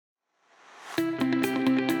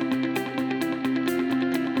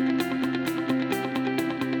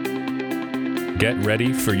Get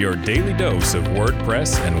ready for your daily dose of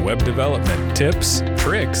WordPress and web development tips,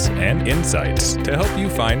 tricks, and insights to help you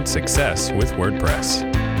find success with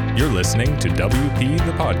WordPress. You're listening to WP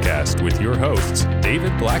the Podcast with your hosts,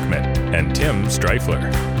 David Blackman and Tim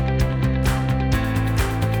Streifler.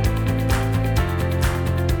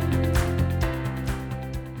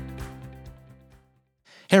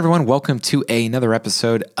 Hey everyone, welcome to another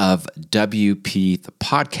episode of WP the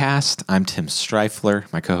Podcast. I'm Tim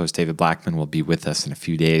Streifler. My co-host David Blackman will be with us in a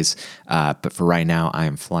few days, but for right now, I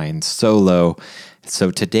am flying solo.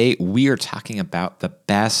 So today we are talking about the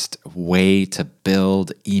best way to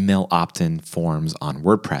build email opt-in forms on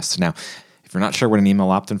WordPress. Now, if you're not sure what an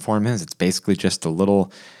email opt-in form is, it's basically just a little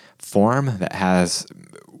form that has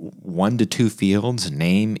 1 to 2 fields,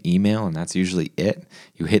 name, email, and that's usually it.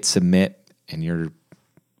 You hit submit and you're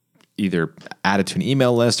either added to an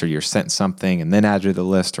email list or you're sent something and then added to the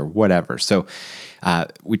list or whatever. So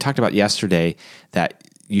we talked about yesterday that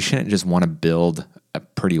you shouldn't just want to build a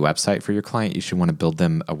pretty website for your client. You should want to build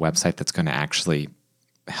them a website that's going to actually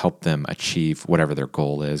help them achieve whatever their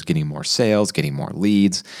goal is, getting more sales, getting more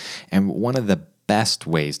leads. And one of the best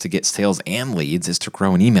ways to get sales and leads is to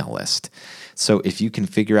grow an email list. So if you can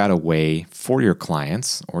figure out a way for your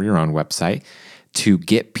clients or your own website to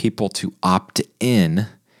get people to opt in,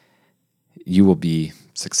 you will be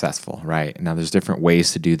successful, right? Now, there's different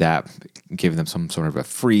ways to do that. Give them some sort of a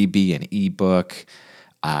freebie, an ebook,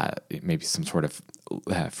 maybe some sort of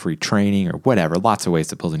free training or whatever. Lots of ways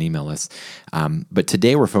to build an email list. But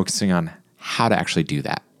today we're focusing on how to actually do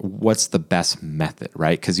that. What's the best method,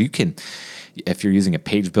 right? Because you can, if you're using a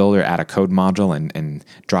page builder, add a code module and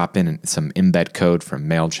drop in some embed code from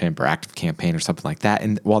MailChimp or ActiveCampaign or something like that.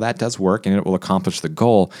 And while that does work and it will accomplish the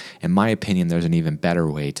goal, in my opinion, there's an even better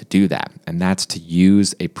way to do that. And that's to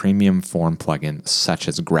use a premium form plugin such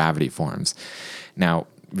as Gravity Forms. Now,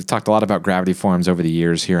 we've talked a lot about Gravity Forms over the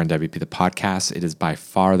years here on WP the Podcast. It is by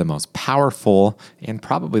far the most powerful and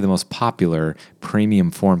probably the most popular premium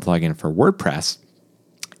form plugin for WordPress.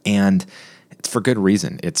 And it's for good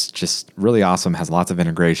reason. It's just really awesome, has lots of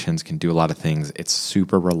integrations, can do a lot of things. It's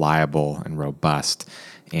super reliable and robust,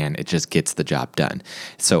 and it just gets the job done.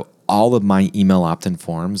 So all of my email opt-in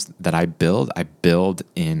forms that I build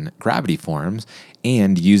in Gravity Forms,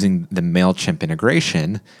 and using the MailChimp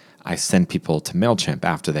integration, I send people to MailChimp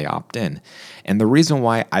after they opt in. And the reason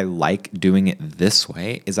why I like doing it this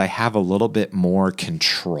way is I have a little bit more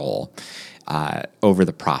control over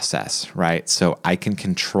the process, right? So I can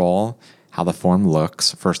control how the form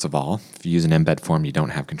looks, first of all. If you use an embed form, you don't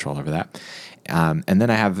have control over that. And then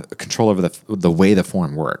I have control over the way the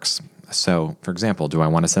form works. So, for example, do I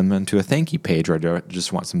want to send them to a thank you page, or do I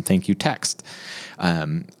just want some thank you text?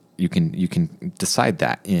 You can decide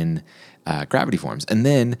that in Gravity Forms. And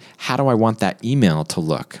then how do I want that email to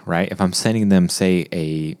look, right? If I'm sending them, say,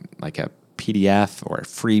 a PDF or a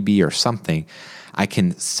freebie or something, I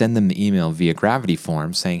can send them the email via Gravity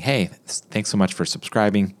Forms saying, hey, thanks so much for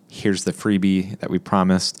subscribing. Here's the freebie that we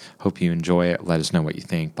promised. Hope you enjoy it. Let us know what you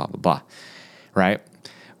think, blah, blah, blah, right?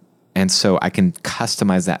 And so I can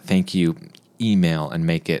customize that thank you email and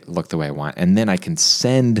make it look the way I want. And then I can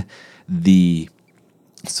send the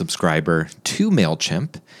subscriber to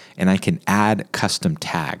MailChimp, and I can add custom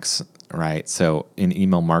tags, right? So in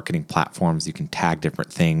email marketing platforms, you can tag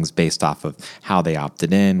different things based off of how they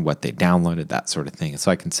opted in, what they downloaded, that sort of thing.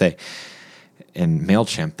 So I can say in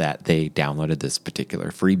MailChimp that they downloaded this particular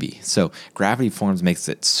freebie. So Gravity Forms makes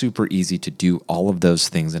it super easy to do all of those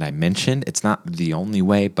things that I mentioned. It's not the only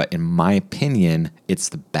way, but in my opinion, it's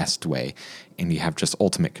the best way, and you have just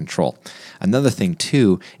ultimate control. Another thing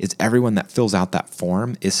too is everyone that fills out that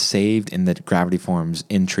form is saved in the Gravity Forms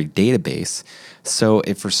entry database. So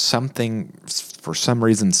if for some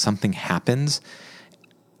reason something happens,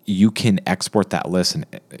 you can export that list and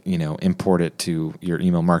import it to your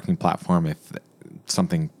email marketing platform. If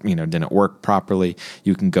something didn't work properly,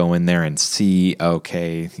 you can go in there and see,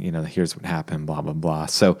 okay, here's what happened, blah blah blah.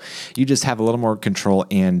 So you just have a little more control,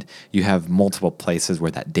 and you have multiple places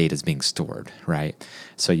where that data is being stored, right?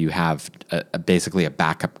 So you have basically a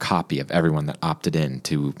backup copy of everyone that opted in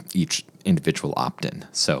to each individual opt-in.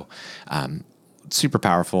 So super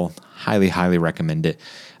powerful. Highly recommend it.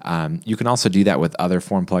 You can also do that with other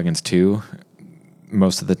form plugins too.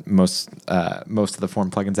 Most of the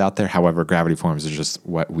form plugins out there. However, Gravity Forms is just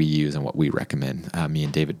what we use and what we recommend, me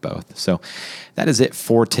and David both. So that is it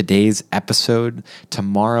for today's episode.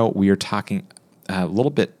 Tomorrow we are talking a little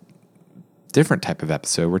bit different type of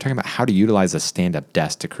episode. We're talking about how to utilize a stand-up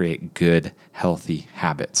desk to create good, healthy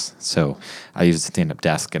habits. So I use a stand-up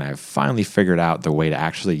desk, and I've finally figured out the way to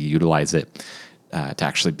actually utilize it to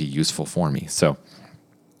actually be useful for me. So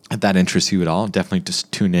If that interests you at all, definitely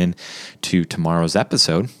just tune in to tomorrow's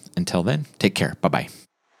episode. Until then, take care. Bye-bye.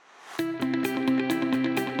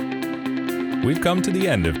 We've come to the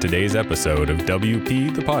end of today's episode of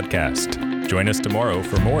WP the Podcast. Join us tomorrow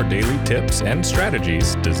for more daily tips and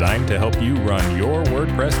strategies designed to help you run your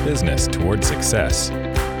WordPress business toward success.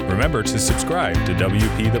 Remember to subscribe to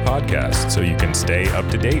WP the Podcast so you can stay up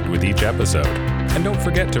to date with each episode. And don't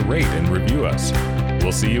forget to rate and review us.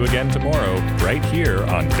 We'll see you again tomorrow right here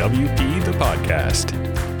on WP the Podcast.